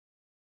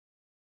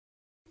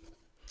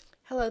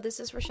Hello, this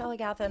is Rochelle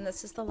Agatha, and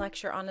this is the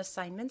lecture on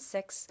Assignment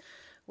 6,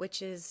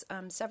 which is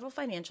several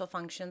financial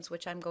functions,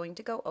 which I'm going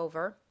to go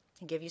over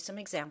and give you some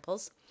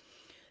examples.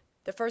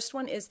 The first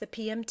one is the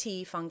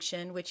PMT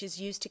function, which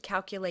is used to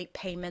calculate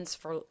payments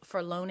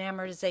for loan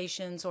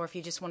amortizations, or if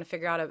you just want to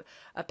figure out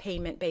a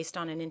payment based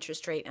on an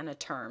interest rate and a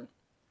term.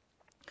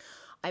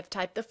 I've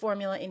typed the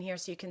formula in here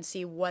so you can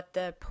see what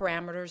the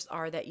parameters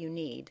are that you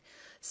need.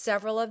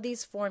 Several of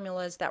these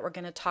formulas that we're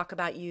going to talk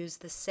about use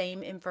the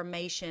same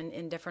information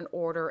in different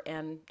order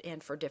and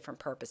for different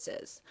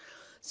purposes.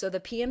 So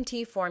the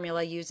PMT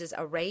formula uses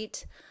a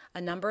rate,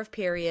 a number of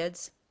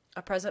periods,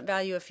 a present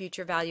value, a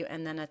future value,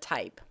 and then a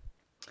type.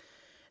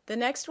 The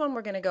next one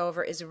we're going to go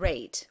over is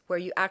rate, where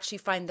you actually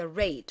find the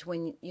rate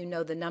when you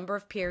know the number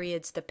of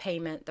periods, the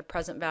payment, the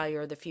present value,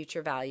 or the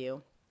future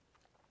value,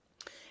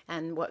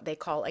 and what they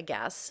call a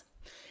guess.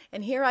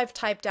 And here I've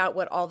typed out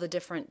what all the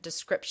different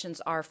descriptions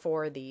are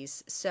for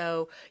these.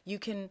 So you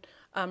can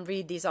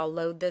read these. I'll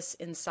load this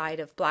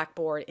inside of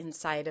Blackboard,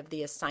 inside of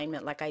the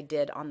assignment like I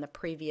did on the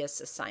previous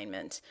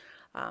assignment.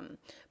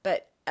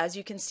 But as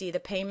you can see, the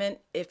payment,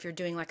 if you're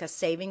doing like a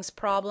savings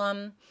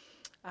problem,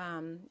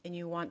 and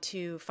you want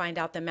to find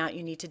out the amount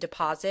you need to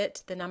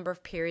deposit, the number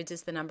of periods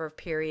is the number of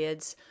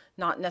periods,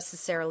 not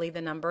necessarily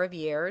the number of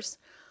years.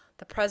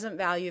 The present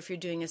value, if you're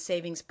doing a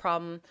savings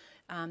problem,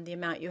 the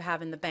amount you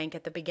have in the bank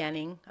at the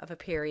beginning of a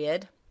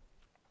period.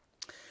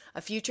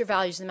 A future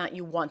value is the amount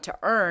you want to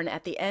earn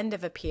at the end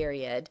of a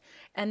period.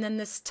 And then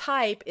this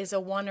type is a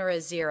 1 or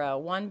a 0,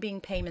 1 being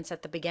payments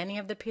at the beginning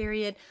of the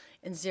period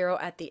and 0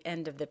 at the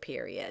end of the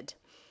period.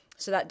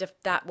 So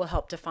that will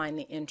help define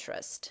the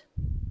interest.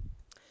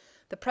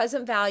 The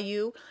present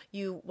value,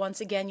 once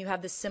again, you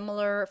have the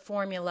similar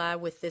formula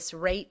with this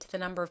rate, the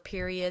number of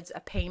periods, a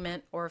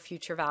payment, or a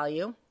future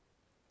value.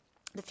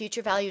 The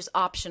future value is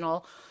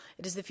optional.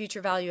 It is the future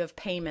value of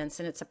payments,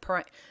 and it's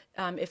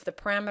if the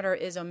parameter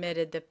is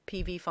omitted, the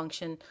PV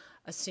function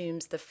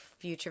assumes the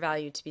future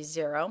value to be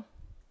 0.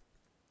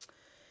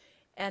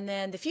 And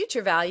then the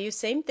future value,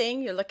 same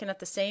thing. You're looking at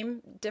the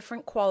same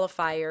different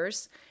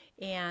qualifiers.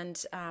 And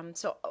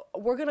so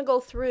we're going to go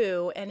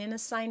through, and in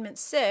Assignment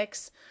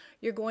 6,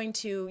 you're going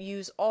to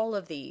use all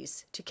of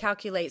these to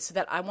calculate, so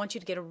that I want you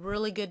to get a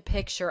really good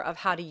picture of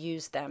how to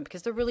use them,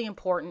 because they're really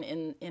important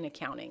in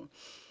accounting.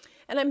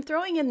 And I'm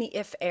throwing in the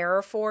if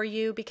error for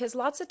you, because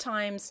lots of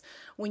times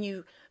when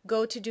you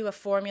go to do a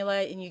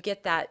formula and you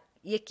get that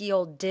yicky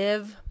old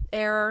div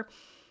error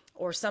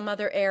or some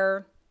other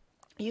error,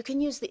 you can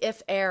use the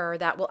if error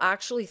that will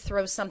actually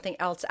throw something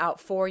else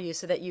out for you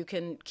so that you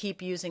can keep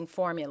using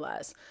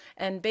formulas.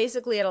 And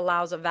basically it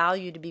allows a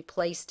value to be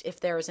placed if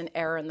there is an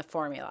error in the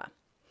formula.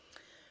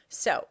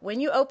 So when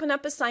you open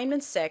up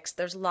Assignment 6,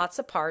 there's lots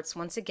of parts.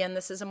 Once again,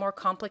 this is a more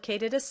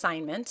complicated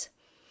assignment.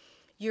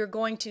 You're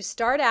going to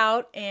start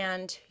out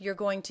and you're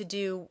going to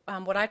do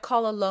what I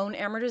call a loan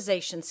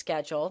amortization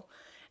schedule.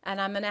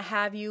 And I'm going to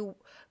have you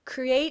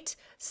create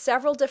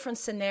several different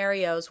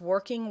scenarios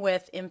working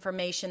with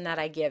information that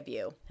I give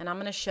you. And I'm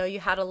going to show you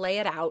how to lay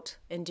it out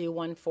and do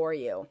one for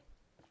you.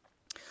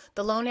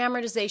 The loan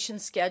amortization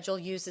schedule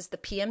uses the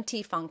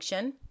PMT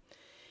function.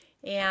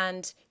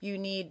 And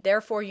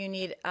therefore you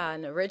need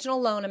an original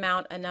loan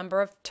amount, a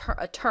number of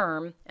a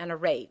term, and a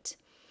rate.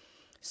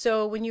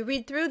 So when you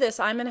read through this,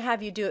 I'm going to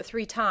have you do it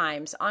 3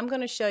 times. I'm going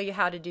to show you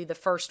how to do the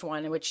first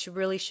one, which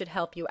really should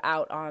help you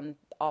out on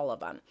all of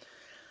them.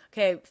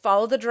 Okay,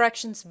 follow the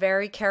directions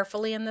very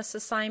carefully in this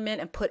assignment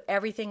and put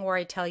everything where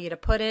I tell you to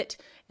put it,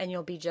 and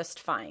you'll be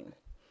just fine.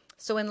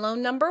 So in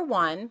loan number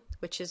 1,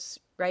 which is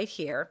right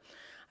here,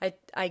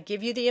 I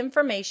give you the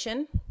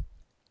information.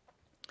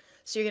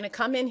 So you're going to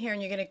come in here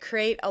and you're going to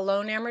create a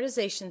loan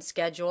amortization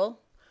schedule,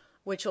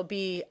 which will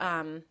be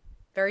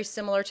very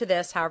similar to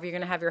this. However, you're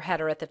going to have your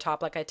header at the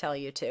top like I tell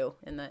you to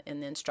in the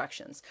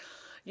instructions.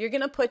 You're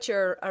going to put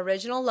your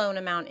original loan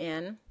amount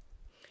in.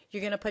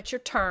 You're going to put your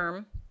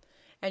term,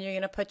 and you're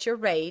going to put your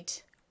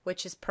rate,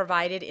 which is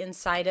provided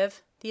inside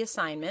of the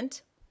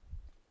assignment.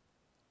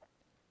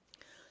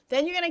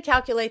 Then you're going to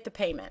calculate the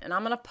payment, and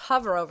I'm going to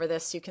hover over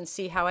this so you can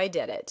see how I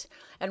did it.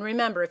 And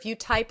remember, if you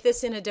type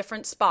this in a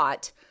different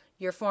spot,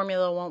 your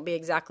formula won't be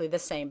exactly the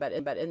same, but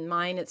in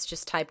mine it's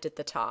just typed at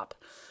the top.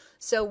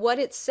 So what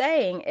it's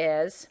saying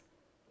is,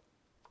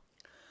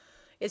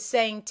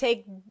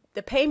 take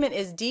the payment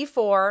is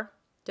D4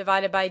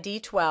 divided by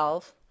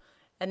D12,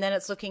 and then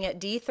it's looking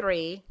at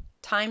D3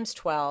 times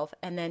 12,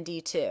 and then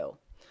D2.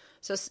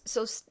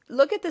 So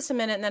look at this a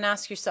minute and then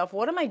ask yourself,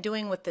 what am I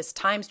doing with this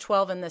times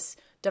 12 and this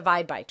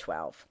divide by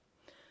 12?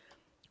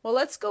 Well,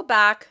 let's go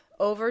back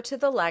over to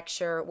the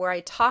lecture where I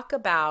talk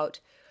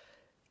about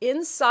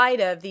inside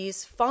of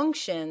these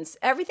functions,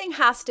 everything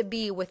has to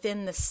be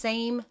within the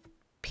same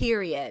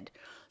period.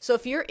 So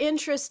if your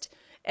interest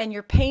and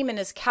your payment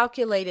is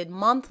calculated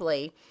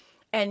monthly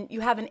and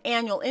you have an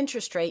annual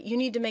interest rate, you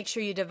need to make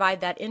sure you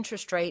divide that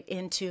interest rate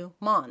into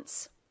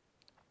months.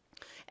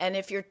 And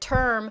if your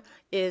term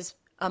is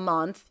a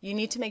month, you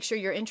need to make sure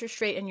your interest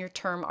rate and your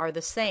term are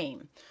the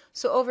same.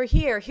 So over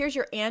here, here's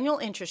your annual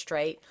interest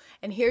rate,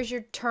 and here's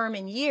your term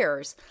in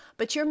years,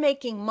 but you're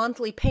making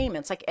monthly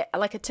payments,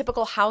 like a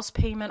typical house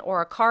payment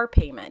or a car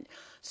payment.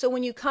 So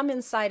when you come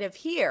inside of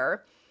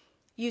here,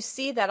 you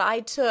see that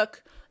I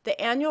took the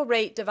annual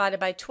rate divided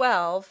by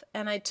 12,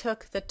 and I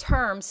took the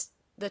term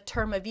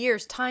of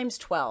years times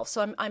 12.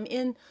 So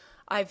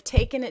I've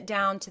taken it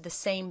down to the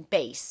same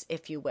base,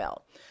 if you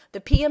will.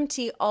 The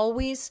PMT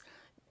always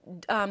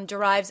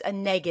derives a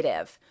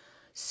negative.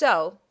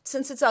 So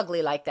since it's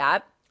ugly like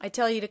that, I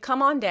tell you to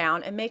come on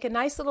down and make a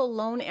nice little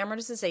loan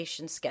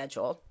amortization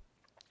schedule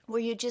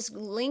where you just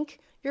link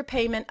your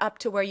payment up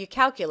to where you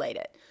calculate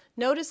it.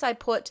 Notice I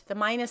put the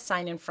minus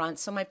sign in front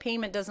so my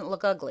payment doesn't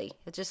look ugly.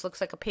 It just looks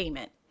like a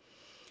payment.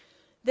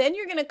 Then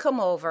you're going to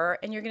come over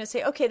and you're going to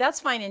say, okay, that's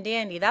fine and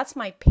dandy. That's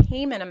my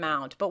payment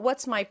amount, but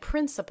what's my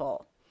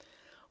principal?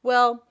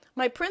 Well,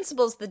 my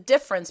principal is the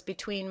difference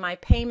between my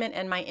payment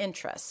and my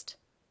interest.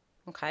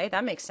 Okay,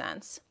 that makes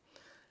sense.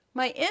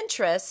 My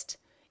interest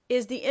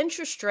is the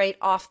interest rate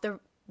off the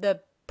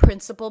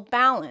principal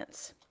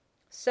balance.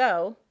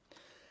 So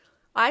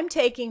I'm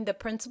taking the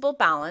principal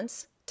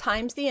balance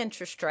times the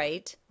interest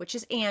rate, which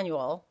is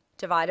annual,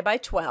 divided by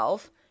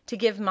 12 to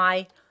give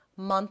my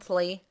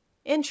monthly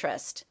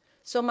interest.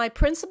 So my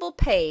principal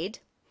paid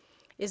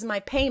is my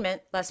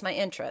payment less my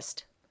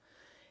interest.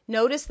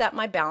 Notice that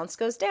my balance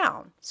goes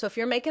down. So if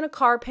you're making a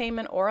car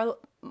payment or a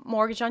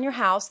mortgage on your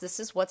house,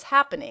 this is what's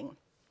happening.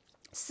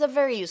 This is a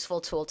very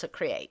useful tool to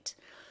create.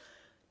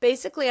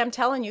 Basically, I'm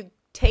telling you,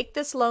 take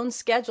this loan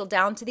schedule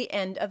down to the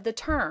end of the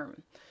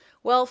term.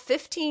 Well,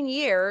 15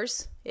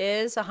 years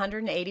is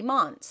 180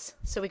 months.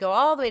 So we go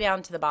all the way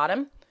down to the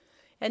bottom,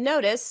 and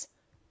notice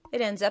it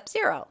ends up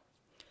 0.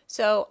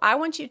 So I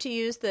want you to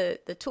use the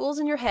tools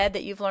in your head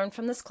that you've learned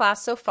from this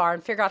class so far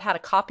and figure out how to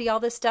copy all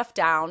this stuff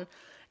down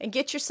and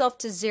get yourself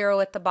to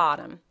 0 at the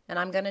bottom. And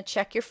I'm going to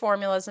check your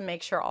formulas and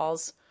make sure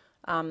all's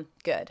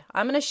good.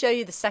 I'm going to show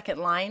you the second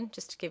line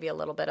just to give you a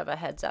little bit of a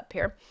heads up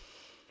here.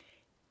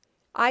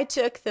 I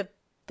took the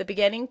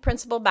beginning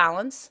principal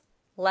balance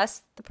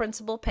less the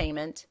principal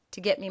payment to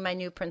get me my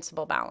new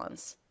principal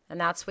balance. And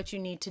that's what you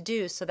need to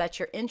do so that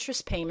your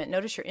interest payment,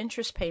 notice your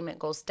interest payment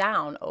goes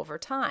down over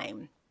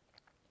time.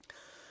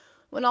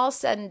 When all's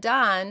said and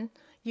done,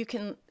 you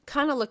can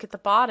kind of look at the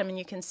bottom and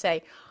you can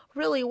say,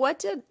 really, what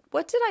did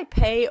I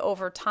pay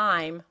over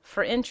time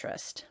for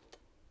interest?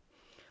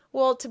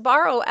 Well, to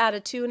borrow at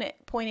a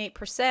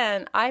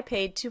 2.8%, I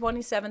paid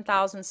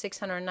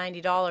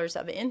 $27,690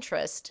 of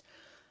interest.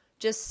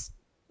 Just,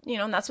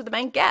 and that's what the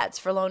bank gets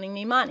for loaning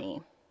me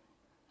money.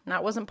 And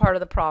that wasn't part of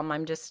the problem.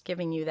 I'm just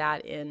giving you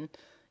that in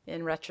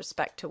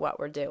retrospect to what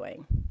we're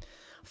doing.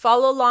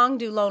 Follow along,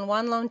 do loan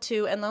 1, loan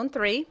 2, and loan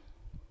 3.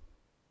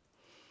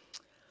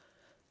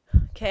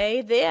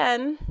 Okay,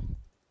 then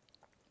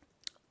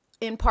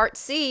in part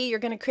C, you're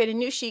going to create a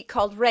new sheet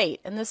called rate,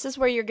 and this is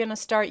where you're going to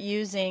start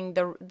using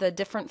the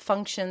different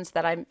functions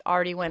that I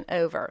already went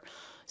over.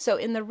 So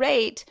in the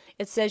rate,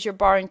 it says you're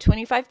borrowing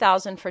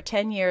 $25,000 for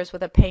 10 years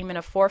with a payment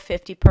of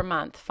 $450 per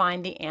month.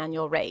 Find the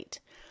annual rate.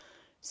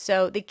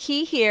 So the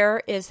key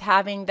here is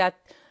having the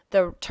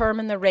term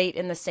and the rate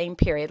in the same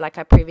period, like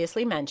I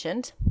previously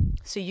mentioned.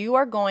 So you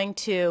are going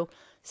to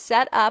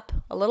set up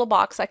a little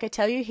box, like I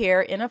tell you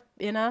here,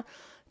 in a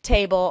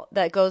table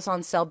that goes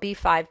on cell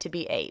B5 to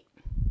B8.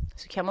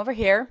 So come over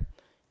here,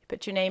 you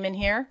put your name in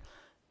here.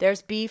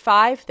 There's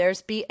B5,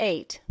 there's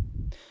B8.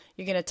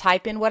 You're going to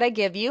type in what I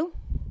give you,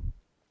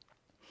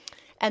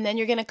 and then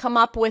you're going to come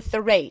up with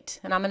the rate.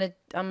 And I'm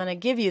going to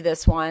give you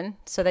this one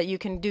so that you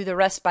can do the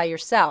rest by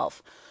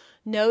yourself.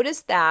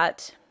 Notice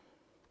that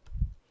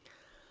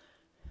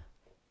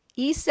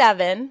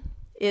E7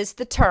 is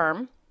the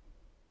term.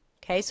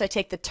 Okay, so I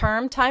take the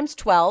term times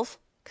 12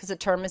 because the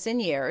term is in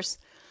years.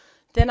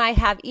 Then I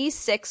have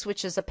E6,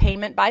 which is a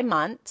payment by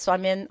month. So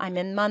I'm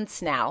in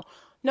months now.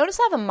 Notice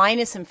I have a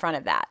minus in front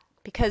of that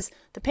because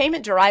the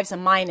payment derives a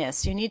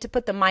minus. You need to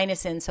put the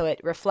minus in so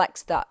it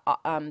reflects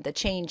the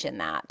change in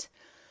that.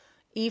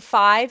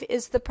 E5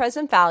 is the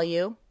present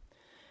value.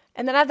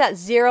 And then I have that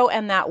 0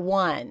 and that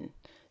 1.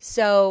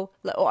 So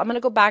I'm going to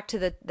go back to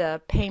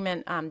the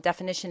payment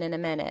definition in a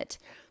minute.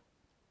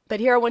 But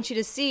here I want you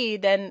to see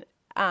then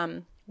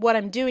what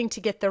I'm doing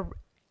to get the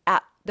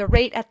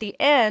rate at the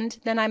end.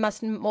 Then I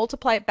must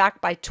multiply it back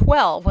by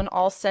 12 when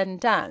all's said and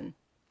done.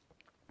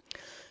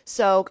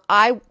 So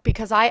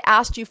because I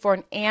asked you for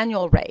an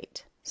annual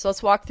rate. So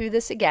let's walk through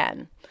this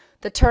again.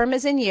 The term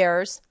is in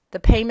years. The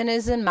payment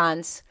is in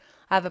months.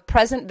 I have a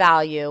present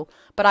value,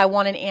 but I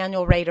want an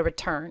annual rate of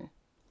return.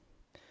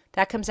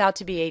 That comes out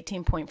to be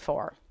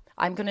 18.4.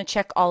 I'm going to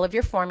check all of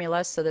your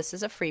formulas, so this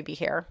is a freebie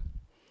here.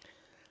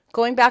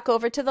 Going back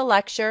over to the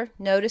lecture,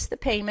 notice the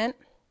payment.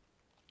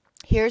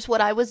 Here's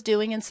what I was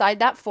doing inside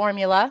that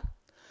formula,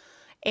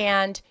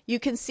 and you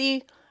can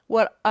see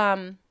what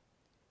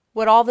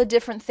all the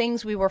different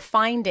things we were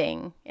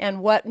finding and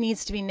what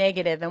needs to be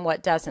negative and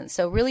what doesn't.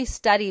 So really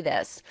study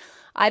this.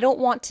 I don't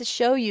want to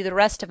show you the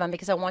rest of them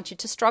because I want you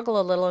to struggle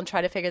a little and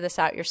try to figure this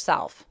out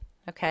yourself.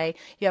 Okay,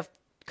 you have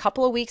a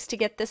couple of weeks to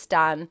get this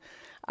done.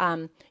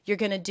 You're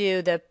going to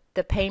do the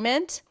the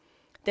payment,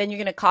 then you're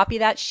going to copy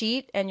that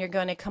sheet and you're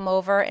going to come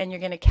over and you're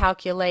going to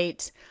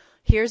calculate,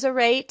 here's a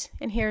rate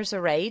and here's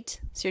a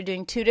rate. So you're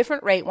doing two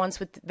different rate ones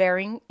with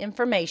varying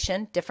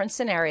information, different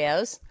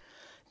scenarios.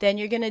 Then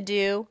you're going to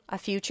do a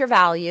future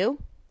value,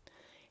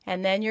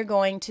 and then you're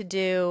going to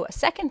do a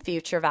second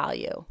future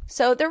value.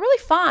 So they're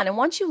really fun, and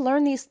once you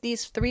learn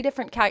these three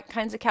different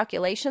kinds of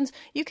calculations,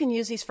 you can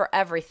use these for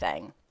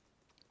everything.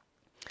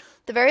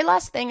 The very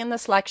last thing in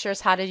this lecture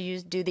is how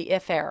to do the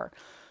if error.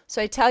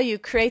 So I tell you,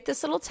 create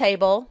this little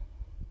table,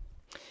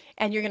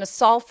 and you're going to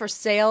solve for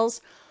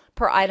sales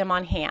per item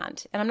on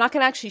hand. And I'm not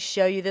going to actually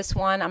show you this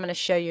one. I'm going to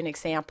show you an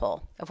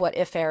example of what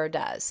if error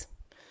does.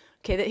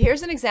 Okay,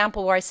 here's an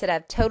example where I said I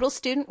have total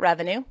student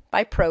revenue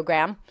by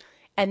program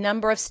and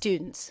number of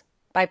students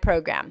by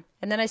program.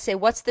 And then I say,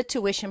 what's the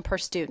tuition per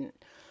student?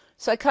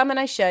 So I come and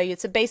I show you,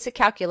 it's a basic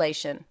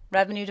calculation,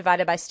 revenue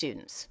divided by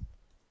students.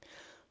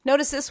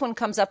 Notice this one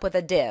comes up with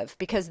a div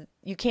because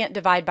you can't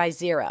divide by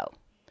 0.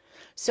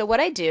 So what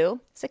I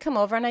do is I come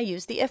over and I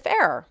use the if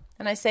error.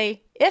 And I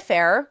say, if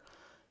error,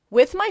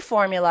 with my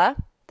formula,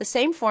 the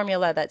same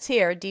formula that's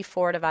here,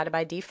 D4 divided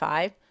by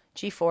D5,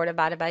 G4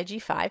 divided by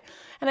G5,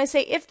 and I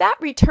say if that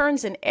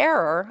returns an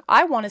error,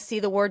 I want to see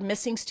the word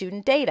missing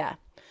student data.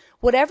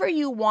 Whatever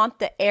you want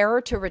the error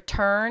to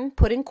return,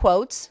 put in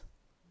quotes.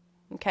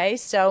 Okay,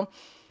 so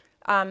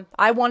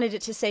I wanted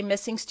it to say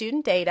missing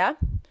student data.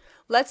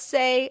 Let's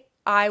say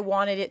I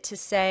wanted it to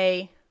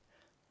say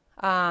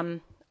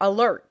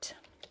alert.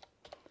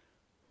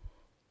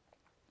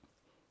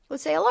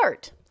 Let's say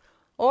alert.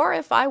 Or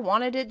if I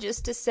wanted it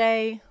just to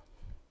say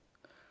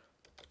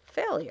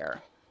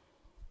failure.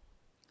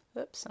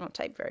 Oops, I don't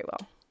type very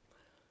well.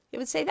 It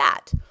would say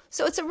that.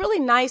 So it's a really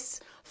nice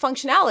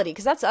functionality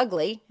because that's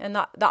ugly, and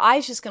the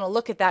eye's just going to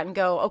look at that and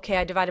go, okay,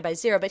 I divided by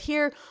 0. But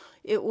here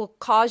it will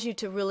cause you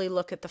to really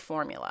look at the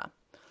formula.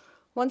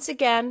 Once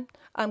again,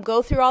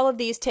 go through all of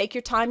these. Take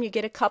your time. You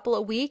get a couple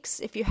of weeks.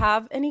 If you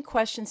have any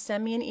questions,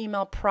 send me an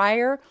email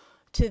prior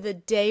to the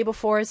day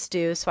before it's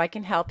due so I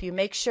can help you.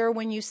 Make sure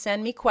when you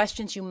send me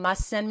questions, you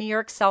must send me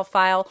your Excel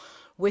file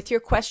with your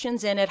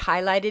questions in it,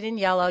 highlighted in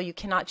yellow. You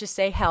cannot just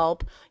say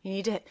help. You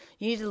need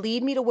to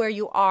lead me to where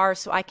you are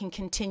so I can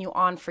continue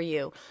on for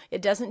you.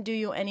 It doesn't do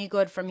you any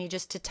good for me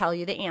just to tell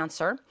you the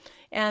answer.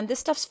 And this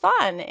stuff's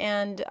fun,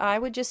 and I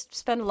would just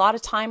spend a lot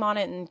of time on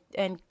it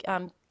and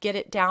get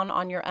it down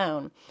on your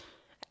own.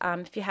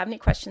 If you have any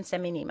questions,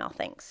 send me an email.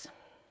 Thanks.